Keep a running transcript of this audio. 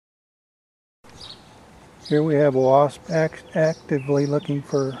Here we have a wasp actively looking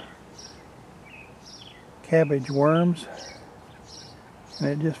for cabbage worms, and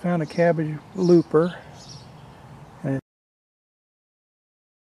it just found a cabbage looper, and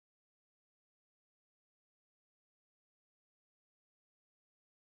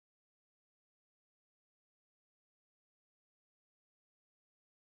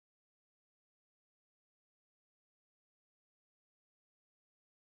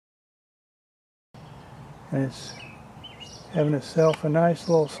it's having itself a nice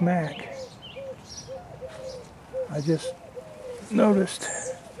little snack. I just noticed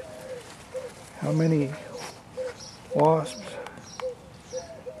how many wasps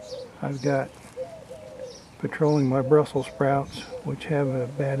I've got patrolling my Brussels sprouts, which have a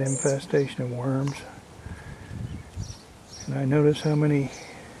bad infestation of worms. And I notice how many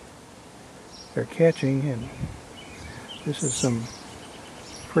they're catching, and this is some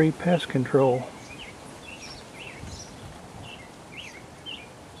free pest control.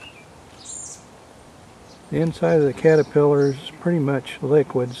 The inside of the caterpillar is pretty much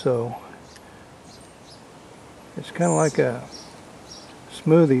liquid, so it's kind of like a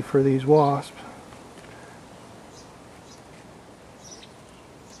smoothie for these wasps.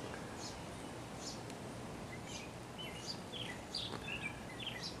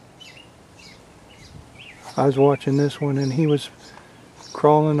 I was watching this one, and he was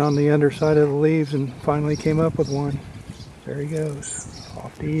crawling on the underside of the leaves and finally came up with one. There he goes,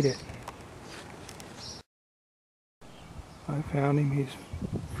 off to eat it. I found him. He's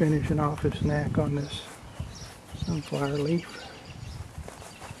finishing off his snack on this sunflower leaf.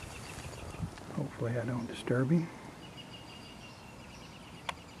 Hopefully I don't disturb him.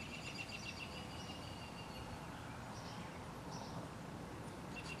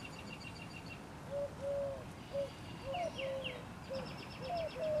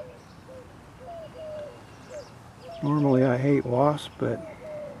 Normally I hate wasps, but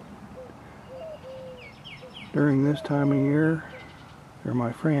during this time of year, they're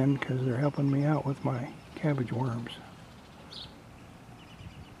my friend because they're helping me out with my cabbage worms.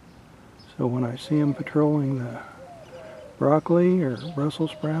 So when I see them patrolling the broccoli or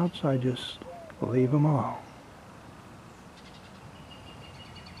Brussels sprouts, I just leave them all.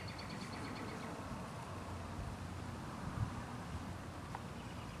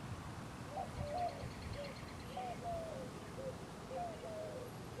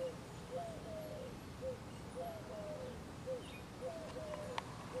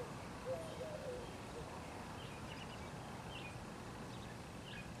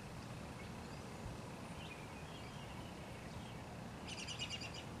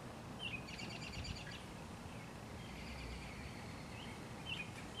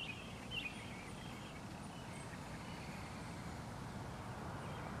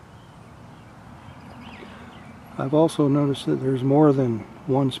 I've also noticed that there's more than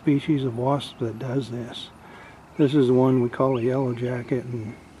one species of wasp that does this. This is the one we call a yellow jacket,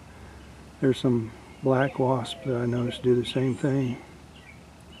 and there's some black wasps that I noticed do the same thing.